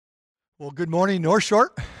Well, good morning, North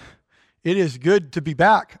Shore. It is good to be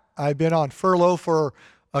back. I've been on furlough for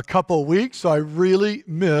a couple of weeks, so I really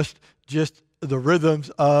missed just the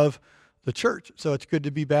rhythms of the church. So it's good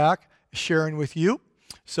to be back sharing with you.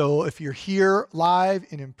 So if you're here live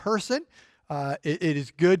and in person, it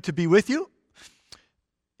is good to be with you.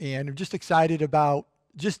 And I'm just excited about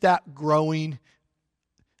just that growing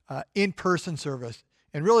in-person service.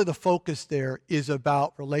 And really the focus there is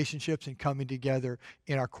about relationships and coming together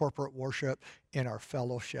in our corporate worship, in our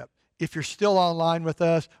fellowship. If you're still online with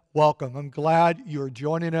us, welcome. I'm glad you're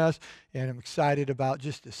joining us, and I'm excited about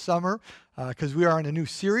just this summer because we are in a new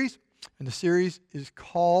series, and the series is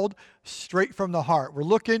called Straight from the Heart. We're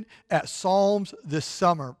looking at Psalms this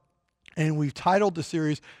summer, and we've titled the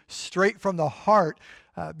series Straight from the Heart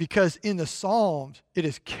because in the Psalms, it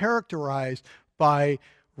is characterized by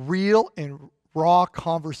real and raw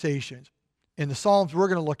conversations. And the Psalms we're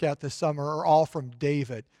going to look at this summer are all from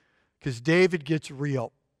David, because David gets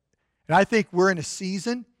real. And I think we're in a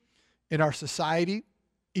season in our society,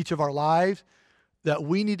 each of our lives, that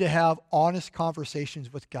we need to have honest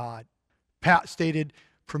conversations with God. Pat stated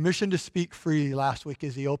permission to speak freely last week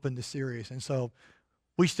as he opened the series. And so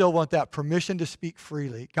we still want that permission to speak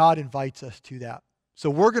freely. God invites us to that. So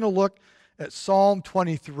we're going to look at Psalm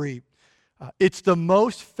 23. It's the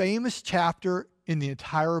most famous chapter in the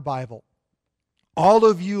entire Bible. All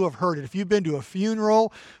of you have heard it. If you've been to a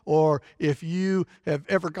funeral or if you have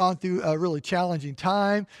ever gone through a really challenging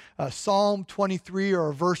time, Psalm 23 or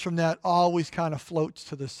a verse from that always kind of floats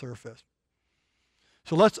to the surface.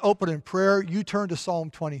 So let's open in prayer. You turn to Psalm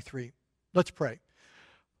 23. Let's pray.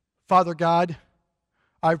 Father God,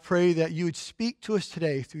 I pray that you would speak to us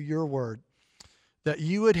today through your word, that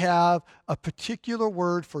you would have a particular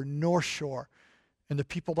word for North Shore and the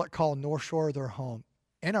people that call North Shore their home,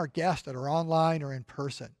 and our guests that are online or in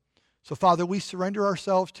person. So, Father, we surrender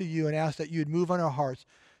ourselves to you and ask that you would move on our hearts,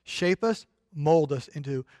 shape us, mold us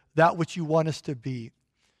into that which you want us to be.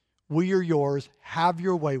 We are yours. Have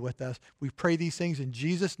your way with us. We pray these things in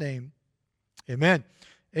Jesus' name. Amen.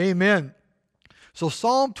 Amen. So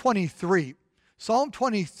Psalm 23. Psalm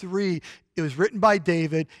 23, it was written by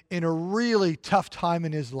David in a really tough time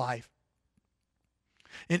in his life.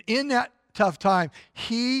 And in that tough time,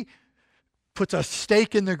 he puts a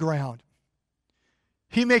stake in the ground.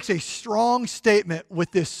 He makes a strong statement with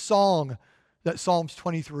this song that Psalms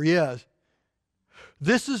 23 is.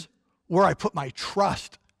 This is where I put my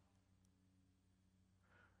trust.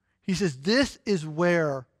 He says, this is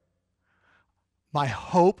where my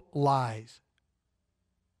hope lies.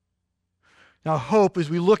 Now, hope, as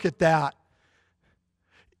we look at that,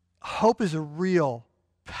 hope is a real,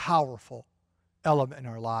 powerful element in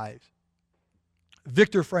our lives.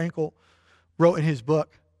 Viktor Frankl wrote in his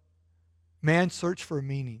book, Man's Search for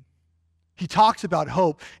Meaning. He talks about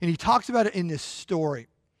hope, and he talks about it in this story.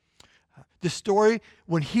 This story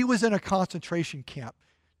when he was in a concentration camp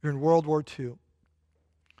during World War II.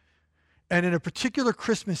 And in a particular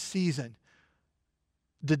Christmas season,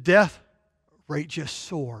 the death rate just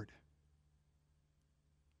soared.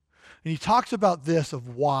 And he talks about this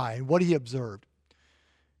of why and what he observed.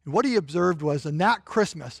 And what he observed was in that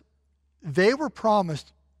Christmas, they were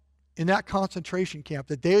promised in that concentration camp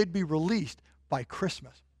that they would be released by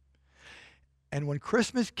Christmas. And when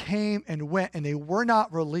Christmas came and went and they were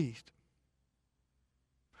not released,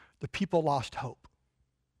 the people lost hope.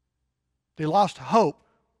 They lost hope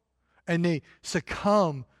and they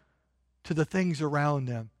succumbed to the things around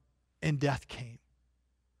them, and death came.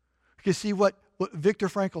 You see, what Viktor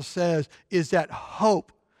Frankl says is that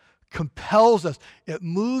hope compels us. It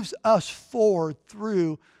moves us forward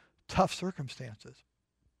through tough circumstances.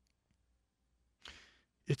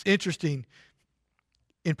 It's interesting,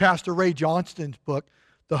 in Pastor Ray Johnston's book,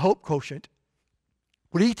 The Hope Quotient,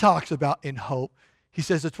 what he talks about in hope, he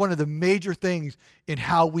says it's one of the major things in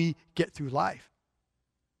how we get through life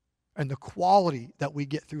and the quality that we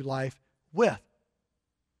get through life with.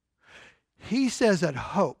 He says that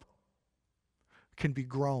hope can be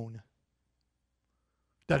grown,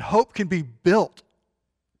 that hope can be built.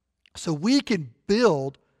 So we can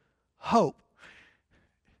build hope.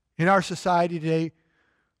 In our society today,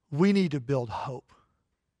 we need to build hope.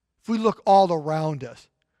 If we look all around us,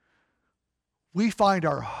 we find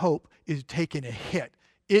our hope is taking a hit.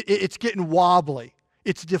 It's getting wobbly.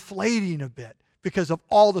 It's deflating a bit because of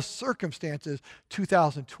all the circumstances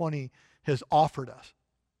 2020 has offered us.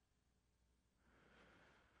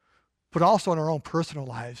 But also in our own personal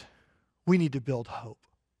lives, we need to build hope.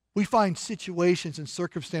 We find situations and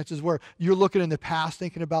circumstances where you're looking in the past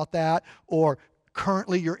thinking about that, or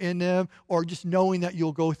currently you're in them, or just knowing that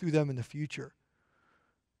you'll go through them in the future.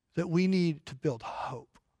 That we need to build hope.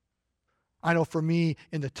 I know for me,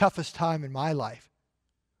 in the toughest time in my life,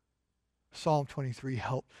 Psalm 23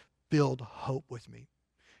 helped build hope with me.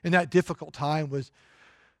 And that difficult time was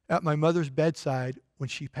at my mother's bedside when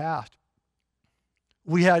she passed.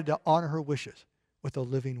 We had to honor her wishes with a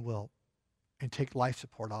living will and take life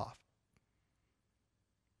support off.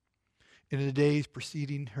 In the days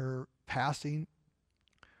preceding her passing,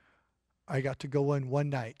 I got to go in one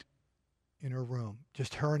night in her room,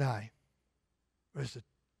 just her and I. It was the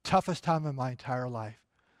toughest time of my entire life.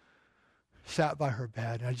 Sat by her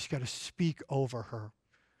bed, and I just got to speak over her,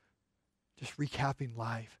 just recapping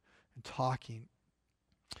life and talking.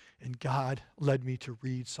 And God led me to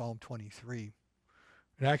read Psalm 23.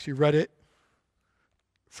 And I actually read it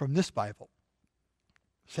from this Bible.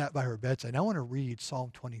 Sat by her bedside. And I want to read Psalm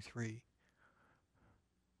 23.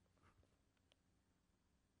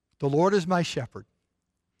 The Lord is my shepherd.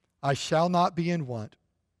 I shall not be in want.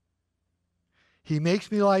 He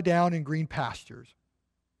makes me lie down in green pastures.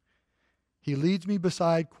 He leads me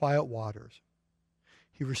beside quiet waters.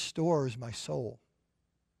 He restores my soul.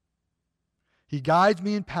 He guides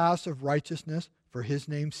me in paths of righteousness for his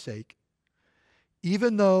name's sake.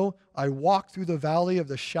 Even though I walk through the valley of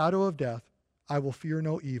the shadow of death, I will fear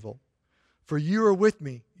no evil. For you are with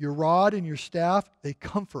me. Your rod and your staff, they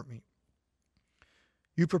comfort me.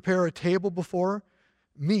 You prepare a table before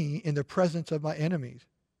me in the presence of my enemies.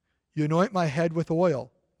 You anoint my head with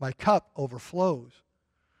oil. My cup overflows.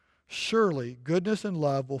 Surely goodness and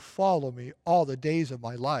love will follow me all the days of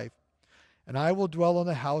my life, and I will dwell in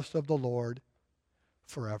the house of the Lord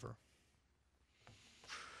forever.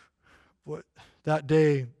 That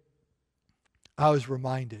day, I was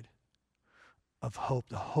reminded of hope,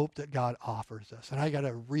 the hope that God offers us. And I got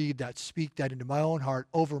to read that, speak that into my own heart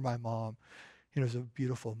over my mom. It was a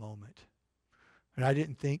beautiful moment. And I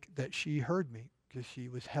didn't think that she heard me because she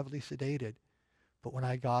was heavily sedated. But when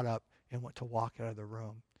I got up and went to walk out of the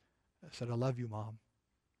room, I said, I love you, Mom.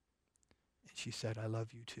 And she said, I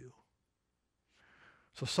love you too.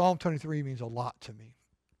 So Psalm 23 means a lot to me.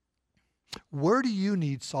 Where do you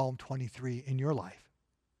need Psalm 23 in your life?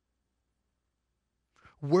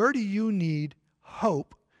 Where do you need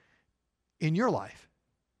hope in your life?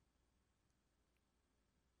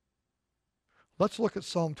 Let's look at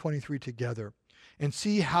Psalm 23 together and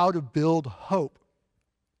see how to build hope.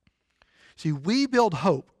 See, we build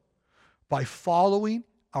hope by following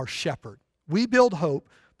our shepherd. We build hope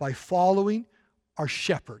by following our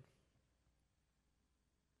shepherd.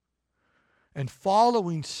 And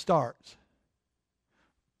following starts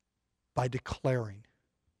by declaring.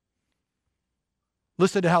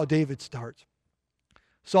 Listen to how David starts.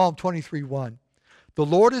 Psalm 23:1. The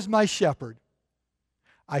Lord is my shepherd.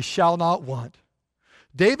 I shall not want.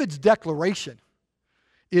 David's declaration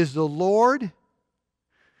is the Lord.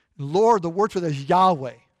 Lord, the word for that is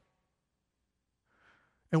Yahweh.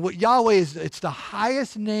 And what Yahweh is, it's the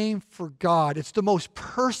highest name for God. It's the most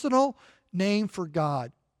personal name for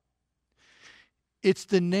God. It's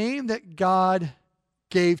the name that God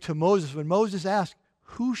gave to Moses when Moses asked,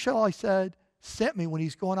 who shall I said sent me when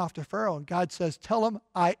he's going off to Pharaoh? And God says, tell him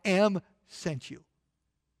I am sent you.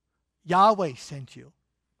 Yahweh sent you.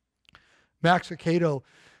 Max Lucado,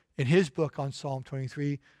 in his book on Psalm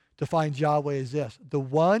 23, defines Yahweh as this: the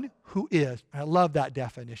one who is. I love that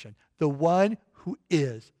definition. The one who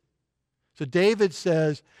is. So David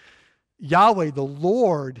says, Yahweh, the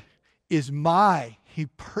Lord, is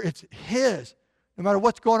it's his. No matter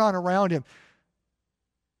what's going on around him,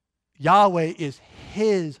 Yahweh is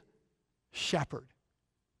his shepherd.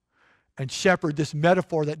 And shepherd, this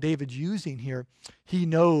metaphor that David's using here, he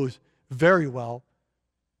knows very well,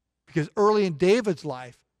 because early in David's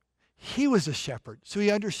life, he was a shepherd. So he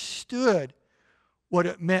understood what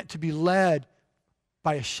it meant to be led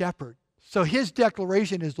by a shepherd. So his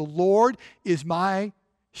declaration is, the Lord is my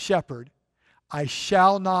shepherd. I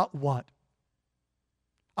shall not want.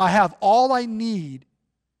 I have all I need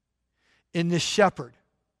in this shepherd.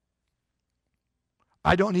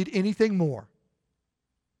 I don't need anything more.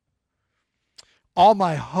 All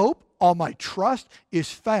my hope, all my trust is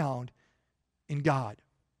found in God.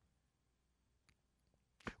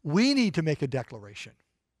 We need to make a declaration.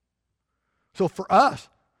 So for us,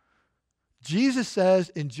 Jesus says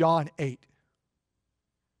in John 8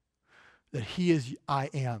 that he is I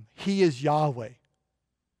am. He is Yahweh.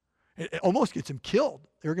 It almost gets him killed.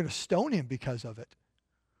 They're going to stone him because of it.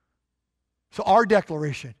 So our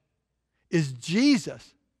declaration is,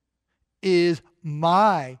 Jesus is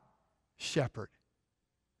my shepherd.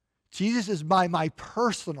 Jesus is my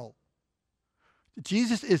personal.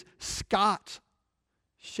 Jesus is Scott's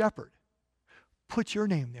shepherd. Put your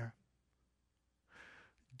name there.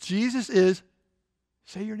 Jesus is,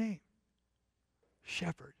 say your name.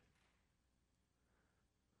 shepherd.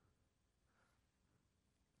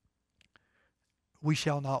 We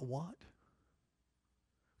shall not want.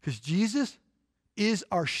 Because Jesus is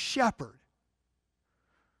our shepherd.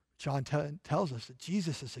 John tells us that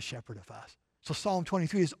Jesus is the shepherd of us. So Psalm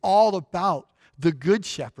 23 is all about the good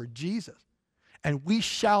shepherd, Jesus. And we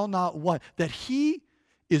shall not want. That he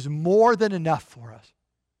is more than enough for us.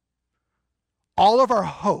 All of our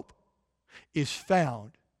hope is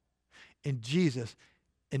found in Jesus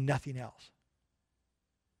and nothing else.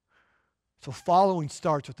 So following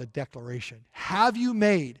starts with a declaration. Have you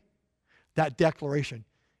made that declaration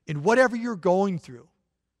in whatever you're going through,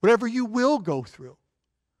 whatever you will go through?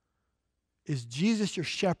 Is Jesus your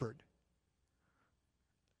shepherd,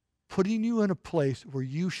 putting you in a place where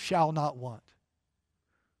you shall not want?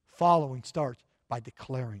 Following starts by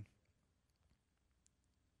declaring.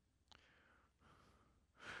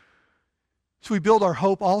 So we build our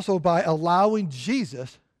hope also by allowing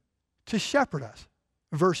Jesus to shepherd us.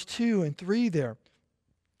 Verse 2 and 3 there.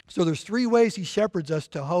 So there's 3 ways he shepherds us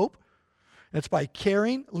to hope. And it's by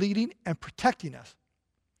caring, leading, and protecting us.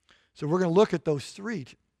 So we're going to look at those 3.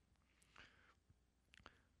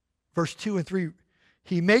 Verse 2 and 3.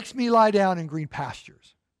 He makes me lie down in green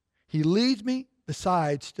pastures. He leads me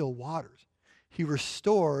beside still waters. He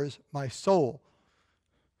restores my soul.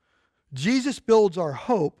 Jesus builds our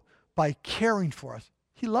hope by caring for us.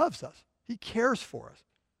 He loves us. He cares for us.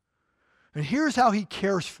 And here's how he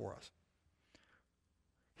cares for us.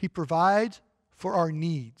 He provides for our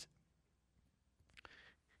needs.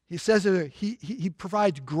 He says that he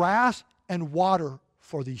provides grass and water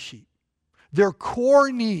for these sheep. Their core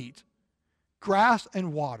needs, grass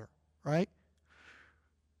and water, right?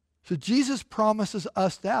 So Jesus promises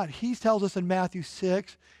us that. He tells us in Matthew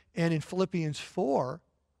 6 and in Philippians 4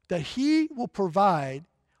 that he will provide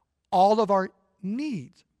all of our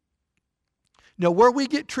needs. Now, where we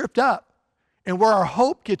get tripped up and where our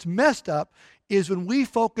hope gets messed up is when we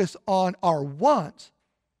focus on our wants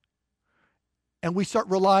and we start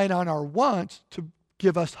relying on our wants to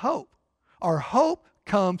give us hope. Our hope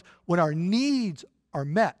comes when our needs are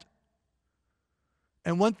met.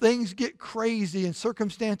 And when things get crazy and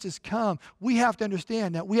circumstances come, we have to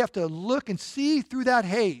understand that we have to look and see through that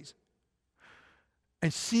haze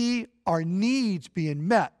and see our needs being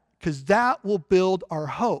met, because that will build our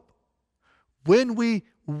hope. When we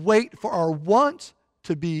wait for our wants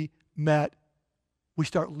to be met, we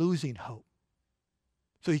start losing hope.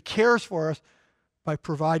 So he cares for us by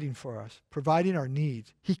providing for us, providing our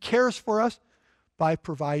needs. He cares for us by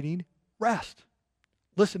providing rest.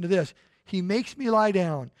 Listen to this. He makes me lie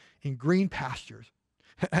down in green pastures.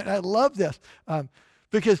 And I love this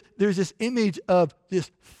because there's this image of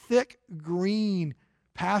this thick green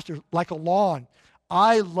pasture like a lawn.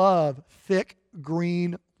 I love thick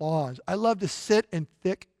green lawns. I love to sit in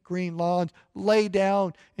thick green lawns, lay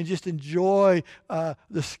down and just enjoy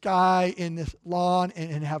the sky in this lawn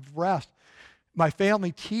and have rest. My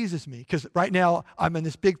family teases me because right now I'm in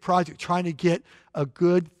this big project trying to get a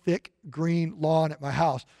good thick green lawn at my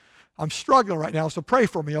house. I'm struggling right now, so pray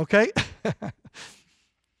for me, okay?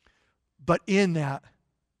 But in that,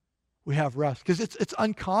 we have rest. Because it's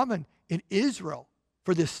uncommon in Israel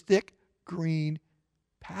for this thick green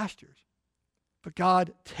pastures. But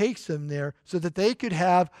God takes them there so that they could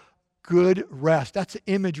have good rest. That's the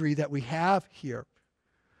imagery that we have here.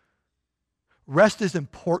 Rest is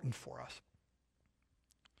important for us.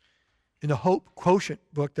 In the Hope Quotient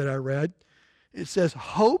book that I read, it says,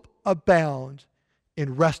 hope abounds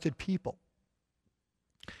in rested people.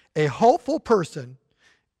 A hopeful person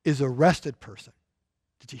is a rested person.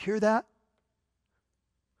 Did you hear that?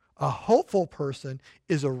 A hopeful person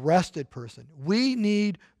is a rested person. We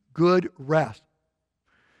need good rest.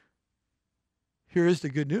 Here is the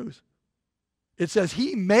good news. It says,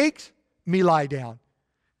 he makes me lie down.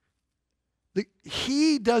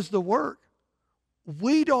 He does the work.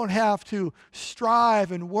 We don't have to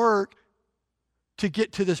strive and work to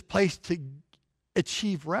get to this place to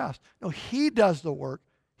achieve rest. No, he does the work.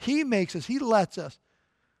 He makes us, he lets us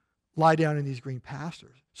lie down in these green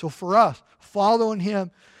pastures. So for us, following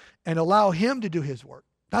him and allow him to do his work.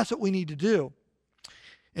 That's what we need to do.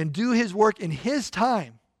 And do his work in his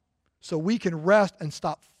time so we can rest and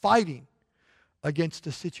stop fighting against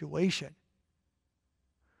the situation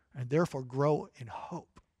and therefore grow in hope.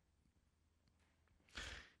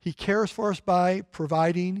 He cares for us by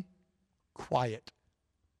providing quiet.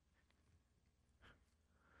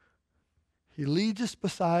 He leads us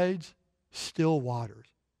beside still waters.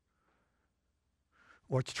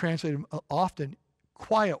 Or it's translated often,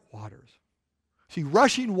 quiet waters. See,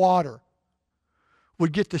 rushing water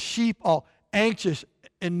would get the sheep all anxious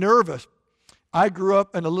and nervous. I grew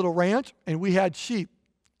up in a little ranch, and we had sheep.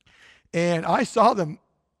 And I saw them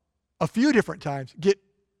a few different times get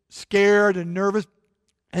scared and nervous,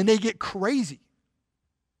 and they get crazy.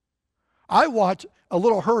 I watch a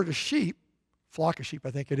little herd of sheep, flock of sheep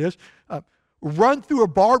I think it is, run through a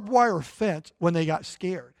barbed wire fence when they got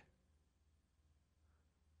scared.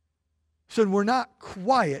 So when we're not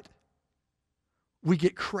quiet, we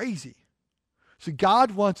get crazy. So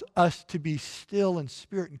God wants us to be still in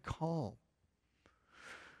spirit and calm.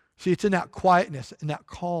 See, it's in that quietness and that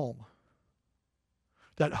calm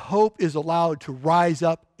that hope is allowed to rise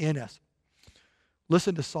up in us.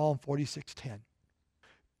 Listen to Psalm 46:10.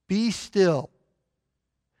 Be still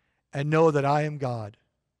and know that I am God.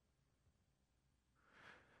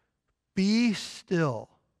 Be still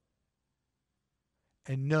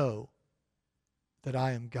and know that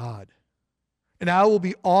I am God. And I will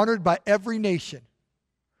be honored by every nation.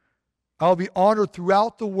 I will be honored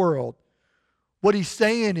throughout the world. What he's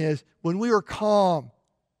saying is, when we are calm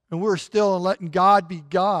and we're still and letting God be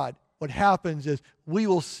God, what happens is we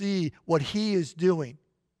will see what he is doing.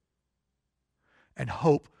 And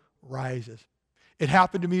hope rises. It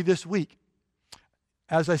happened to me this week.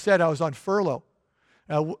 As I said, I was on furlough.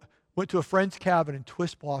 I went to a friend's cabin in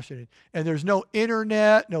Twist, Washington, and there's no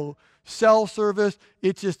internet, no cell service.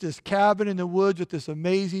 It's just this cabin in the woods with this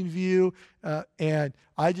amazing view, and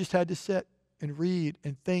I just had to sit and read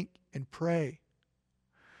and think and pray.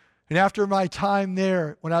 And after my time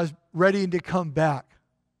there, when I was ready to come back,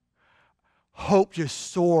 hope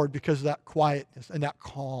just soared because of that quietness and that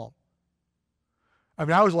calm. I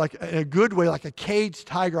mean, I was like, in a good way, like a caged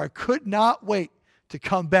tiger. I could not wait to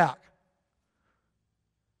come back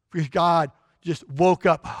because God just woke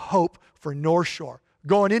up hope for North Shore.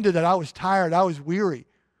 Going into that, I was tired. I was weary.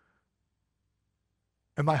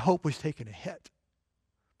 And my hope was taking a hit.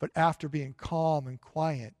 But after being calm and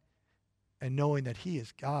quiet and knowing that he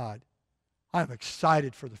is God, I'm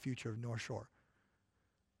excited for the future of North Shore.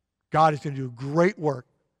 God is going to do great work,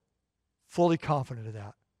 fully confident of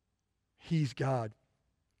that. He's God.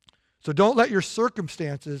 So don't let your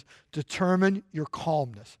circumstances determine your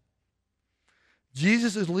calmness.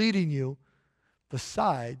 Jesus is leading you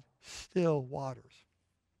beside still waters.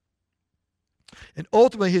 And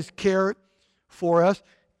ultimately, his care for us,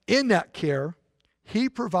 in that care, he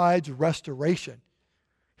provides restoration.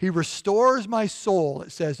 He restores my soul,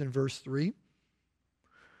 it says in verse 3.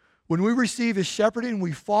 When we receive his shepherding,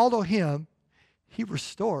 we follow him, he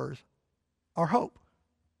restores our hope.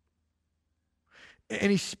 And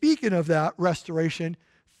he's speaking of that restoration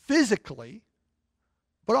physically,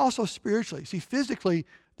 but also spiritually. See, physically,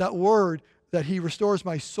 that word that he restores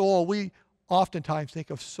my soul, we oftentimes think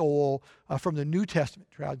of soul from the New Testament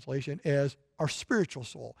translation as our spiritual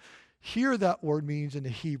soul. Here, that word means in the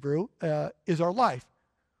Hebrew is our life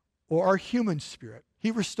or our human spirit.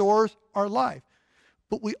 He restores our life.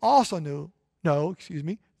 But we also know,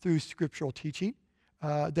 through scriptural teaching,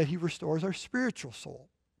 that he restores our spiritual soul.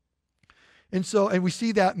 And we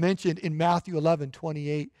see that mentioned in Matthew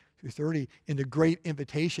 11:28-30 in the great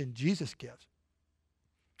invitation Jesus gives.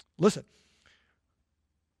 Listen,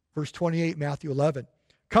 verse 28, Matthew 11.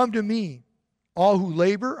 Come to me, all who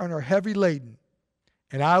labor and are heavy laden,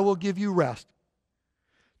 and I will give you rest.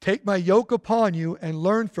 Take my yoke upon you and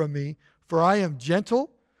learn from me, for I am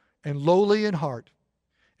gentle and lowly in heart,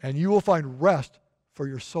 and you will find rest for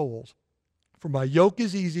your souls. For my yoke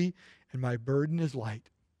is easy and my burden is light.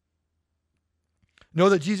 Know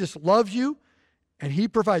that Jesus loves you and he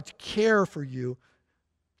provides care for you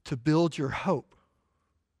to build your hope.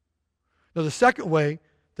 Now, the second way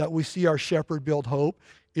that we see our shepherd build hope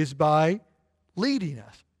is by leading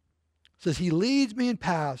us. It says, he leads me in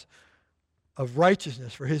paths of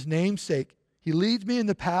righteousness for his name's sake. He leads me in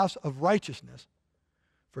the paths of righteousness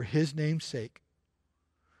for his name's sake.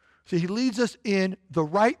 So he leads us in the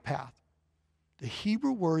right path. The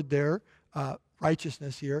Hebrew word there,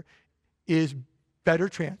 righteousness here, is better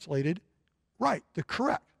translated right, the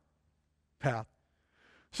correct path.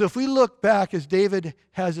 So if we look back, as David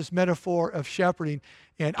has this metaphor of shepherding,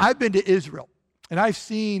 and I've been to Israel, and I've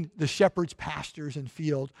seen the shepherds' pastures and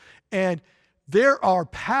fields, and there are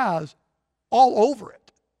paths all over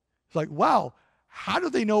it. It's like, wow, how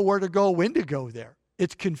do they know where to go, when to go there?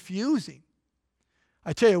 It's confusing.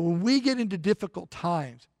 I tell you, when we get into difficult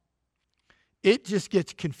times, it just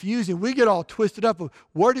gets confusing. We get all twisted up of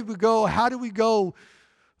where do we go? How do we go?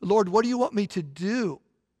 Lord, what do you want me to do?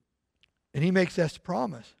 And he makes us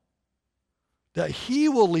promise that he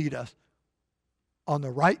will lead us on the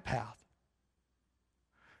right path.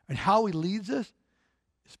 And how he leads us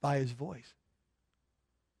is by his voice.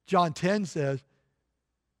 John 10 says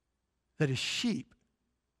that his sheep,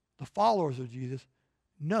 the followers of Jesus,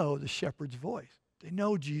 know the shepherd's voice. They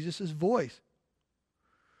know Jesus' voice.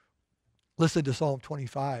 Listen to Psalm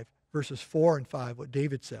 25, verses 4 and 5, what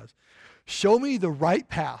David says. Show me the right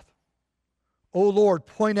path. O Lord,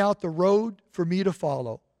 point out the road for me to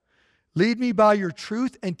follow. Lead me by your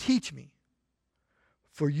truth and teach me.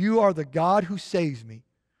 For you are the God who saves me.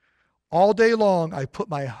 All day long I put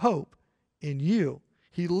my hope in you.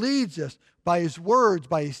 He leads us by his words,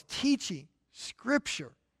 by his teaching,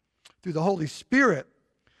 Scripture, through the Holy Spirit.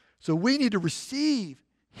 So we need to receive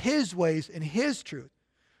his ways and his truth.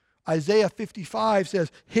 Isaiah 55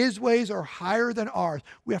 says, his ways are higher than ours.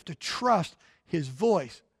 We have to trust his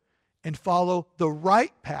voice and follow the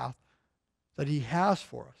right path that he has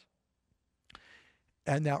for us.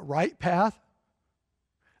 And that right path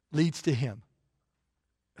leads to him.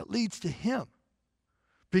 It leads to him.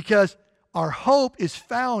 Because our hope is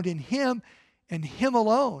found in him and him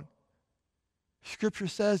alone. Scripture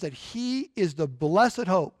says that he is the blessed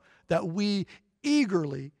hope that we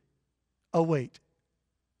eagerly await.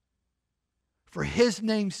 For his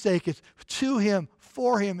name's sake, it's to him,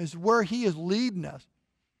 for him is where he is leading us.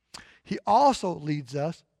 He also leads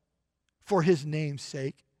us for his name's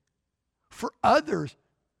sake, for others,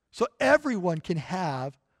 so everyone can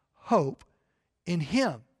have hope in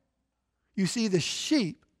him. You see, the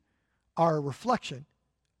sheep are a reflection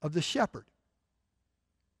of the shepherd.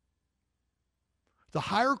 The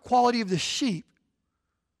higher quality of the sheep,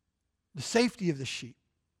 the safety of the sheep,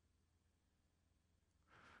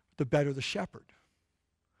 the better the shepherd.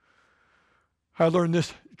 I learned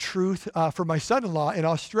this truth from my son-in-law in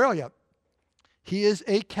Australia. He is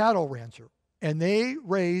a cattle rancher, and they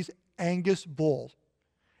raise Angus bulls.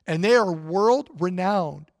 And they are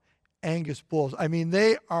world-renowned Angus bulls. I mean,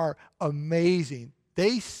 they are amazing.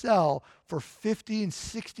 They sell for $50,000 and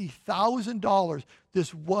 $60,000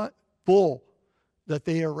 this one bull that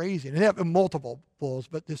they are raising. And they have multiple bulls,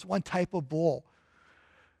 but this one type of bull.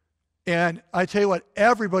 And I tell you what,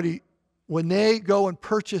 everybody, when they go and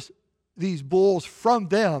purchase these bulls from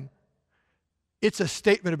them, it's a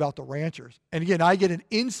statement about the ranchers. And again, I get an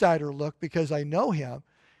insider look because I know him,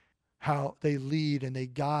 how they lead and they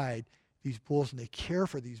guide these bulls and they care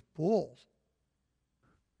for these bulls.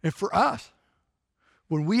 And for us,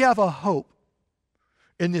 when we have a hope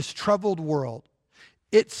in this troubled world,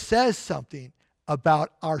 it says something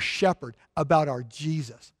about our shepherd, about our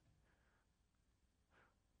Jesus.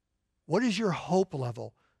 What is your hope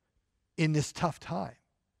level in this tough time,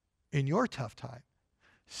 in your tough time?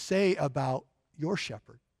 Say about your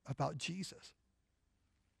shepherd, about Jesus.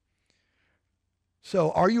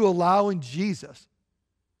 So, are you allowing Jesus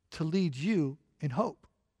to lead you in hope?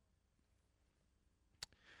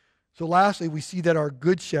 So lastly, we see that our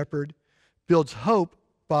good shepherd builds hope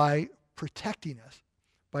by protecting us.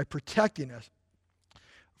 By protecting us.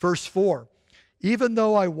 Verse 4, even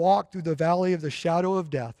though I walk through the valley of the shadow of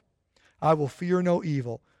death, I will fear no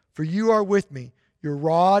evil, for you are with me. Your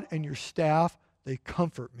rod and your staff, they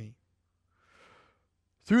comfort me.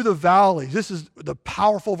 Through the valleys, this is the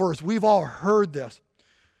powerful verse. We've all heard this.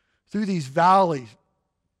 Through these valleys,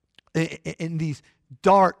 in these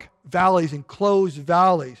dark valleys, enclosed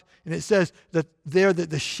valleys. And it says that they're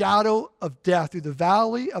the shadow of death, through the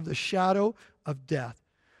valley of the shadow of death.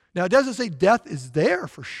 Now, it doesn't say death is there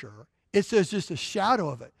for sure. It says just a shadow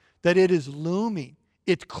of it, that it is looming.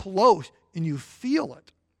 It's close, and you feel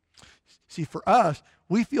it. See, for us,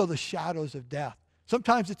 we feel the shadows of death.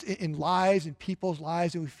 Sometimes it's in lives, in people's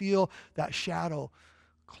lives, and we feel that shadow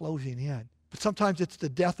closing in. But sometimes it's the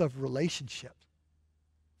death of relationships.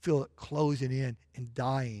 Feel it closing in and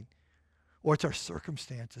dying. Or it's our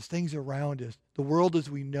circumstances, things around us, the world as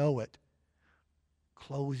we know it,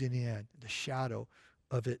 closing in, the shadow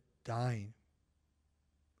of it dying.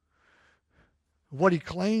 What he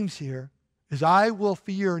claims here is, I will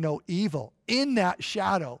fear no evil. In that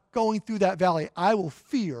shadow, going through that valley, I will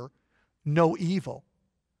fear no evil.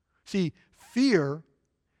 See, fear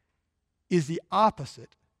is the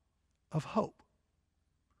opposite of hope.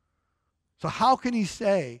 So how can he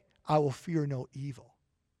say, I will fear no evil?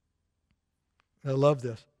 And I love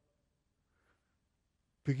this.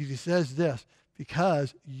 Because he says this,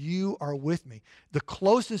 because you are with me. The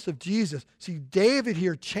closeness of Jesus. See, David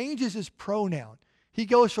here changes his pronoun. He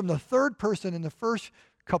goes from the third person in the first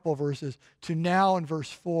couple of verses to now in verse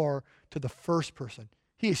 4 to the first person.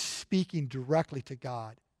 He is speaking directly to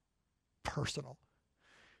God. Personal.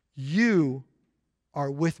 You are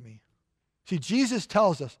with me. See, Jesus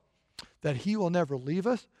tells us that he will never leave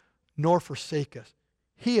us nor forsake us.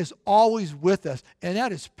 He is always with us. And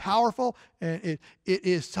that is powerful, and it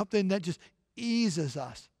is something that just eases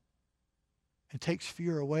us and takes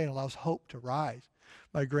fear away and allows hope to rise.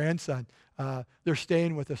 my grandson. They're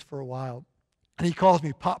staying with us for a while. And he calls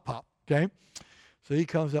me Pop Pop, okay? So he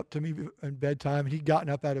comes up to me in bedtime, and he'd gotten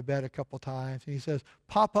up out of bed a couple times, and he says,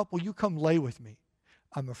 Pop Up, will you come lay with me?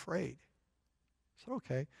 I'm afraid. I said,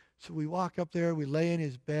 okay. So we walk up there, we lay in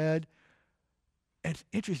his bed, and it's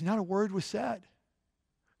interesting, not a word was said.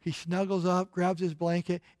 He snuggles up, grabs his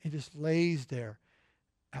blanket, and just lays there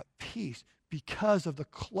at peace because of the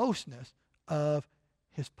closeness of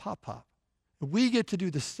his Pop Pop. We get to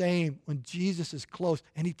do the same when Jesus is close,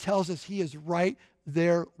 and he tells us he is right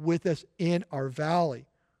there with us in our valley.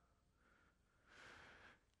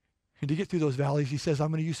 And to get through those valleys, he says, I'm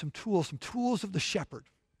going to use some tools of the shepherd.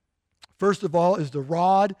 First of all is the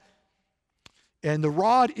rod. And the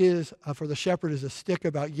rod is, for the shepherd, is a stick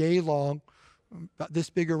about yay long, about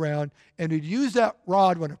this big around. And he'd use that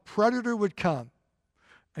rod when a predator would come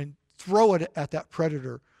and throw it at that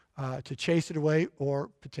predator to chase it away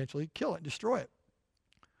or potentially kill it, destroy it.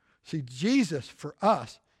 See, Jesus, for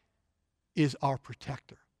us, is our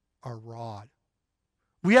protector, our rod.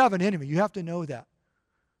 We have an enemy. You have to know that.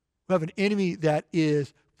 We have an enemy that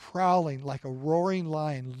is prowling like a roaring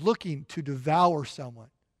lion, looking to devour someone.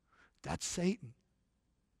 That's Satan.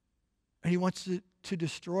 And he wants to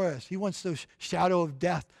destroy us. He wants the shadow of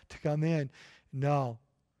death to come in. No.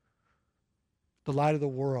 The light of the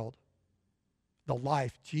world, the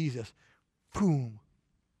life, Jesus, boom,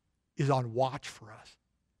 is on watch for us.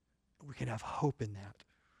 We can have hope in that.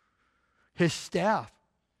 His staff,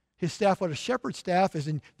 what a shepherd's staff is,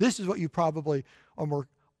 and this is what you probably are more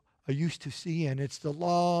used to seeing. It's the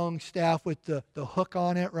long staff with the hook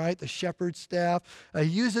on it, right? The shepherd's staff.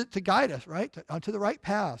 Use it to guide us, right? Onto the right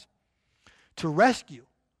path. To rescue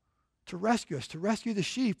us, to rescue the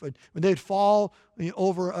sheep. And when they'd fall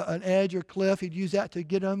over an edge or cliff, he'd use that to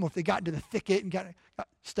get them. Or if they got into the thicket and got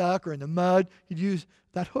stuck or in the mud, he'd use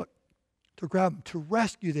that hook to grab them, to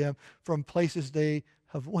rescue them from places they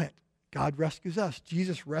have went. God rescues us.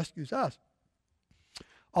 Jesus rescues us.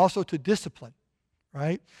 Also to discipline,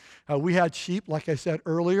 right? We had sheep, like I said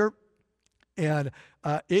earlier, and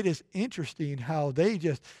it is interesting how they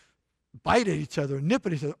just bite at each other, nip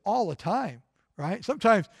at each other all the time, right?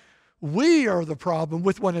 Sometimes we are the problem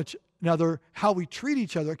with one another, how we treat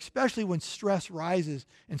each other, especially when stress rises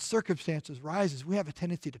and circumstances rises. We have a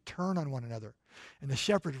tendency to turn on one another. And the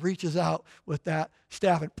shepherd reaches out with that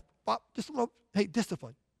staff and pop, just a little, hey,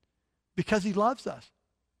 discipline. Because he loves us.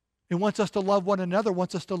 He wants us to love one another,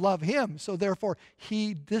 wants us to love him. So therefore,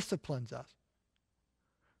 he disciplines us.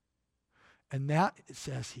 And that, it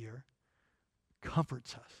says here,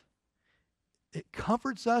 comforts us. It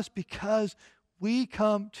comforts us because we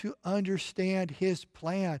come to understand his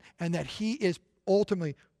plan and that he is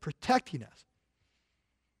ultimately protecting us.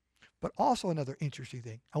 But also another interesting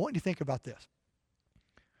thing. I want you to think about this.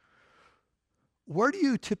 Where do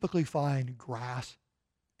you typically find grass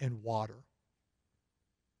and water?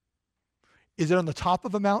 Is it on the top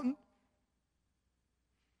of a mountain?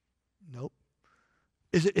 Nope.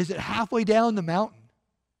 Is it halfway down the mountain?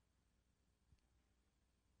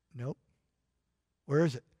 Nope. Where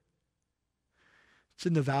is it? It's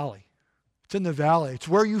in the valley. It's in the valley. It's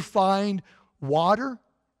where you find water.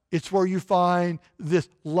 It's where you find this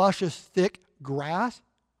luscious, thick grass.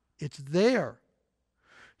 It's there.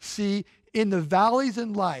 See, in the valleys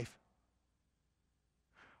in life,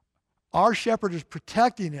 our shepherd is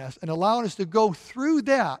protecting us and allowing us to go through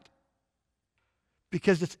that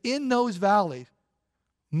because it's in those valleys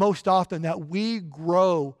most often that we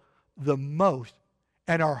grow the most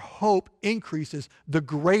and our hope increases the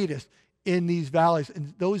greatest in these valleys.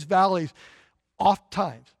 And those valleys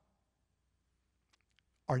oftentimes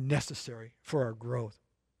are necessary for our growth.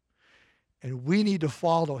 And we need to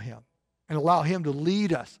follow him and allow him to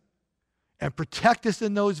lead us and protect us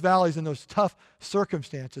in those valleys, in those tough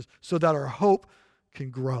circumstances, so that our hope can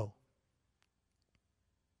grow.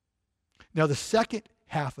 Now, the second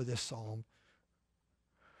half of this psalm,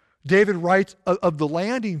 David writes of the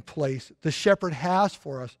landing place the shepherd has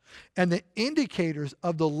for us and the indicators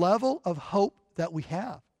of the level of hope that we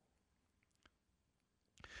have.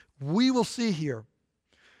 We will see here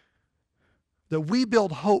that we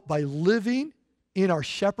build hope by living in our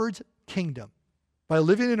shepherd's kingdom. By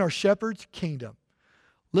living in our shepherd's kingdom.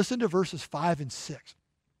 Listen to verses 5 and 6.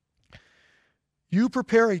 You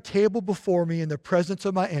prepare a table before me in the presence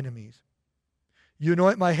of my enemies. You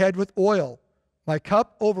anoint my head with oil. My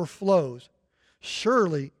cup overflows.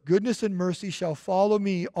 Surely goodness and mercy shall follow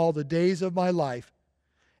me all the days of my life,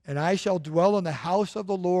 and I shall dwell in the house of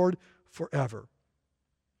the Lord forever.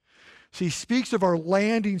 So he speaks of our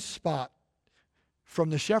landing spot from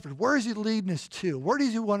the shepherd. Where is he leading us to? Where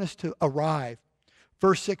does he want us to arrive?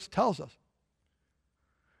 Verse 6 tells us.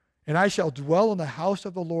 and I shall dwell in the house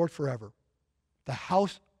of the Lord forever. The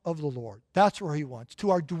house of the Lord. That's where he wants,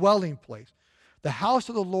 to our dwelling place. The house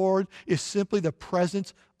of the Lord is simply the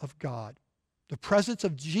presence of God, the presence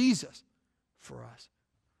of Jesus for us.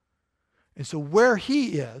 And so where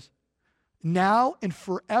he is, now and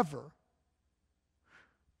forever,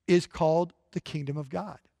 is called the kingdom of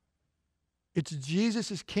God. It's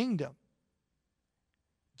Jesus' kingdom.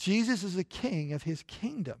 Jesus is the king of his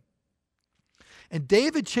kingdom. And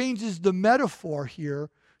David changes the metaphor here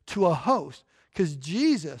to a host, because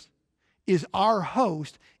Jesus is our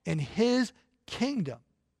host in his kingdom.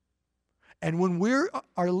 And when we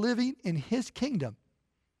are living in his kingdom,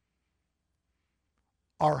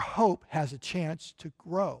 our hope has a chance to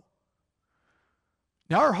grow.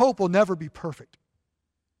 Now, our hope will never be perfect.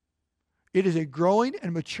 It is a growing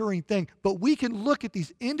and maturing thing, but we can look at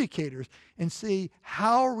these indicators and see,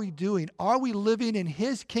 how are we doing? Are we living in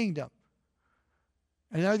his kingdom?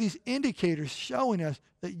 And are these indicators showing us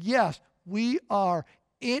that, yes, we are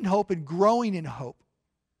in hope and growing in hope?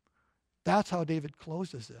 That's how David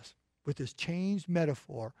closes this, with this changed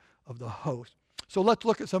metaphor of the host. So let's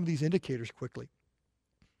look at some of these indicators quickly.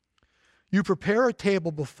 You prepare a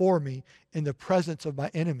table before me in the presence of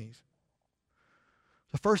my enemies.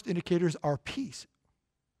 The first indicators are peace.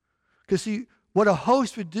 Because see, what a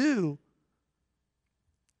host would do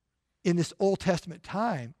in this Old Testament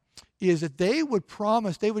time is that they would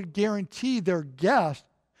promise, they would guarantee their guests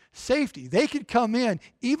safety. They could come in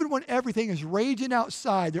even when everything is raging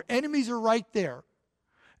outside. Their enemies are right there.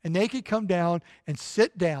 And they could come down and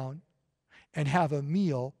sit down and have a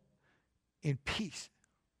meal in peace.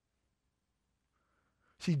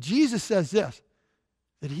 See, Jesus says this,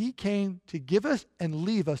 that he came to give us and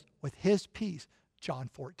leave us with his peace, John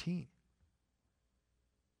 14.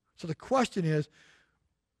 So the question is,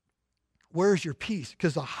 where's your peace?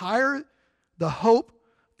 Because the higher the hope,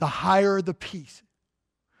 the higher the peace.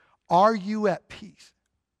 Are you at peace?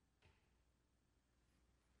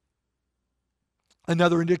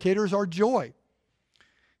 Another indicator is our joy.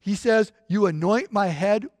 He says, you anoint my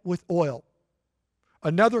head with oil.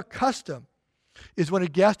 Another custom is when a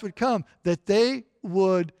guest would come, that they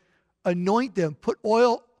would anoint them, put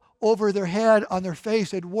oil over their head, on their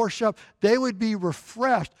face, they'd worship, they would be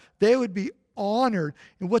refreshed, they would be honored.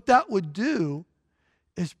 And what that would do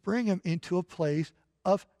is bring them into a place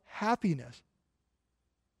of happiness,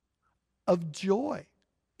 of joy.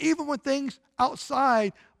 Even when things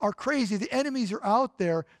outside are crazy, the enemies are out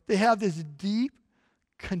there, they have this deep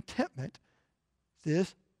contentment,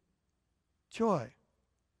 this joy.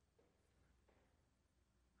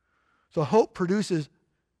 So hope produces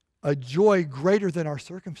a joy greater than our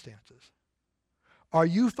circumstances. Are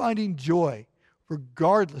you finding joy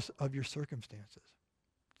regardless of your circumstances?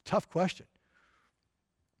 Tough question.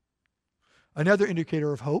 Another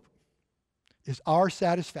indicator of hope is our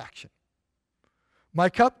satisfaction. My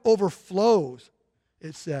cup overflows,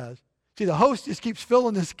 it says. See, the host just keeps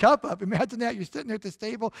filling this cup up. Imagine that. You're sitting there at this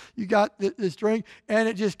table, you got this drink, and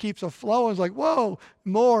it just keeps flowing. It's like, whoa,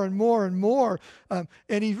 more and more and more.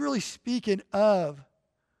 And he's really speaking of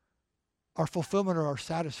our fulfillment or our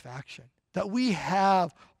satisfaction, that we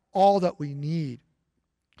have all that we need.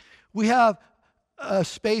 We have a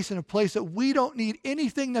space and a place that we don't need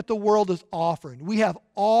anything that the world is offering. We have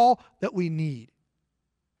all that we need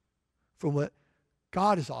from what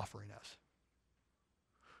God is offering us.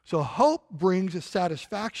 So hope brings a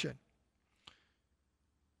satisfaction.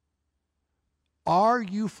 Are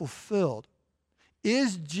you fulfilled?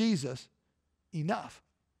 Is Jesus enough?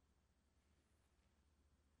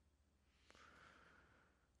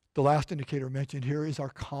 The last indicator mentioned here is our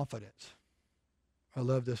confidence. I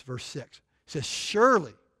love this, verse 6. It says,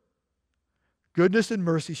 surely goodness and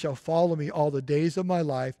mercy shall follow me all the days of my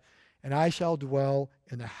life, and I shall dwell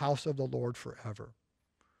in the house of the Lord forever.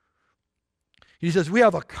 He says we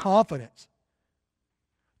have a confidence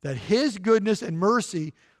that his goodness and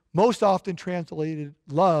mercy, most often translated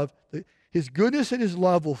love, that his goodness and his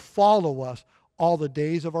love will follow us all the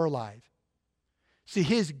days of our life. See,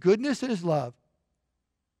 his goodness and his love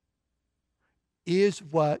is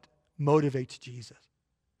what motivates Jesus.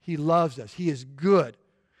 He loves us. He is good.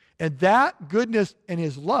 And that goodness and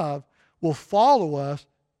his love will follow us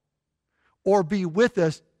or be with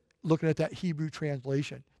us, looking at that Hebrew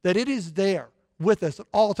translation, that it is there with us at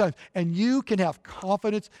all times. And you can have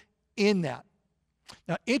confidence in that.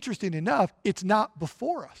 Now, interesting enough, it's not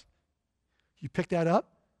before us. You pick that up?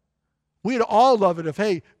 We'd all love it if,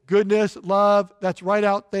 hey, goodness, love, that's right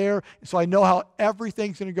out there. So I know how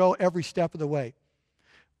everything's going to go every step of the way.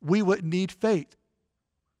 We wouldn't need faith.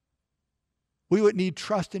 We would need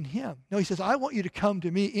trust in him. No, he says, I want you to come to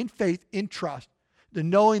me in faith, in trust. The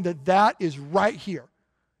knowing that that is right here.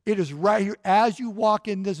 It is right here. As you walk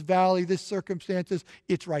in this valley, this circumstances,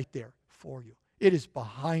 it's right there for you. It is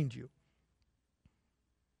behind you.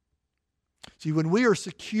 See, when we are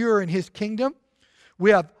secure in his kingdom,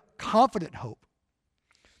 we have confident hope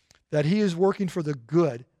that he is working for the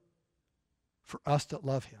good for us that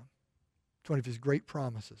love him. It's one of his great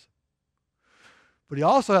promises. But he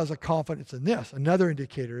also has a confidence in this. Another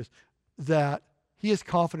indicator is that he has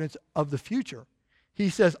confidence of the future. He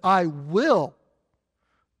says, I will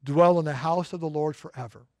dwell in the house of the Lord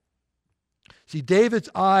forever. See, David's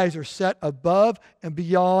eyes are set above and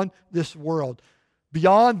beyond this world,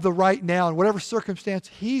 beyond the right now and whatever circumstance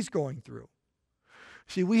he's going through.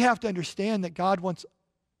 See, we have to understand that God wants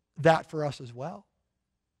that for us as well.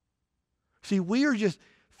 See, we are just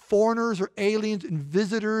foreigners or aliens and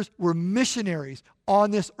visitors. We're missionaries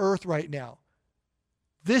on this earth right now.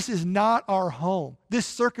 This is not our home. This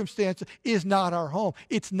circumstance is not our home.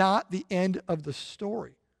 It's not the end of the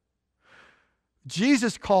story.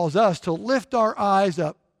 Jesus calls us to lift our eyes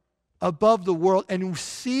up above the world and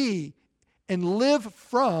see and live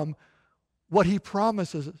from what he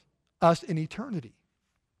promises us in eternity.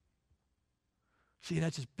 See,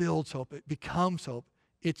 that just builds hope. It becomes hope.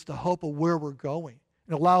 It's the hope of where we're going.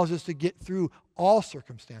 It allows us to get through all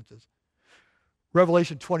circumstances.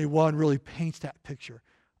 Revelation 21 really paints that picture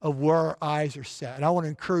of where our eyes are set. And I want to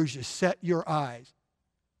encourage you to set your eyes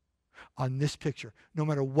on this picture, no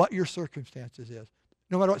matter what your circumstances is.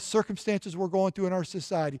 No matter what circumstances we're going through in our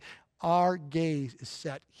society, our gaze is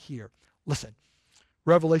set here. Listen,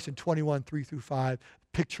 Revelation 21, 3 through 5,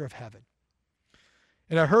 picture of heaven.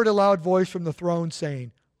 And I heard a loud voice from the throne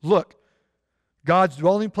saying, look, God's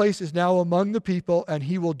dwelling place is now among the people, and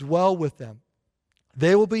he will dwell with them.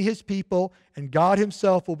 They will be his people, and God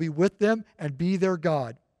himself will be with them and be their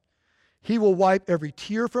God. He will wipe every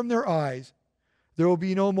tear from their eyes. There will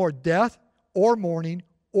be no more death or mourning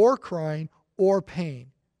or crying or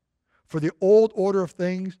pain, for the old order of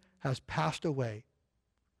things has passed away.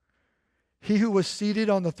 He who was seated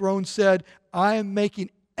on the throne said, I am making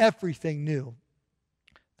everything new.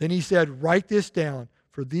 Then he said, write this down,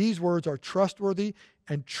 for these words are trustworthy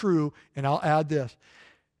and true. And I'll add this.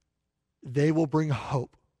 They will bring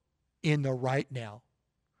hope in the right now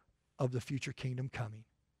of the future kingdom coming.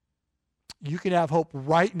 You can have hope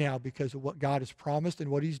right now because of what God has promised and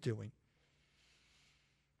what he's doing.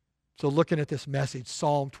 So looking at this message,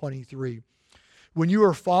 Psalm 23. When you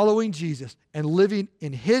are following Jesus and living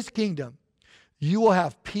in his kingdom, you will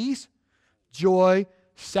have peace, joy,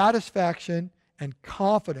 satisfaction, and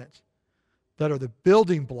confidence that are the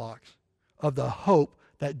building blocks of the hope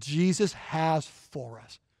that Jesus has for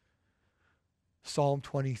us. Psalm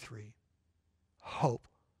 23. Hope.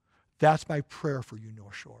 That's my prayer for you,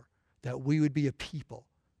 North Shore, that we would be a people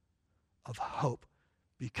of hope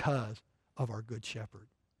because of our good shepherd.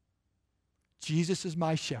 Jesus is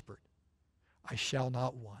my shepherd. I shall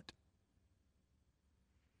not want.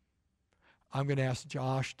 I'm going to ask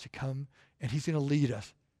Josh to come, and he's going to lead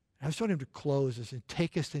us. I just want him to close us and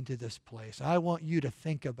take us into this place. I want you to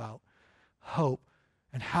think about hope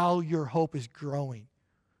and how your hope is growing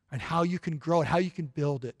and how you can grow it, how you can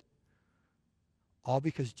build it. All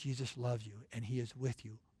because Jesus loves you and he is with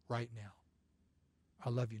you right now.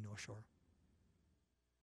 I love you, North Shore.